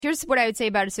Here's what I would say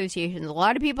about associations. A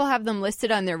lot of people have them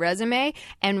listed on their resume.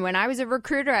 And when I was a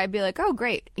recruiter, I'd be like, oh,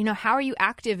 great. How are you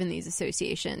active in these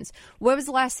associations? What was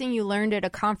the last thing you learned at a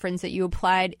conference that you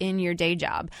applied in your day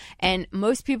job? And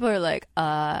most people are like,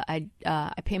 I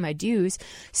pay my dues.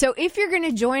 So if you're going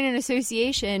to join an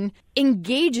association,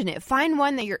 engage in it. Find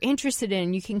one that you're interested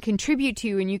in, you can contribute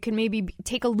to, and you can maybe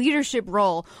take a leadership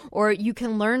role, or you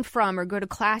can learn from or go to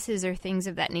classes or things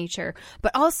of that nature.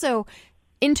 But also,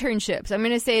 internships. I'm going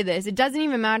to say this. It doesn't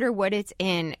even matter what it's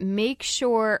in. Make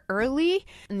sure early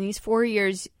in these 4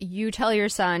 years, you tell your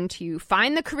son to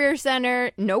find the Career Center,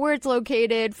 know where it's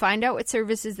located, find out what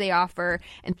services they offer,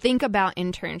 and think about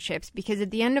internships. Because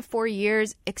at the end of 4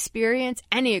 years,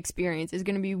 any experience is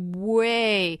going to be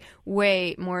way,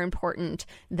 way more important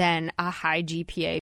than a high GPA.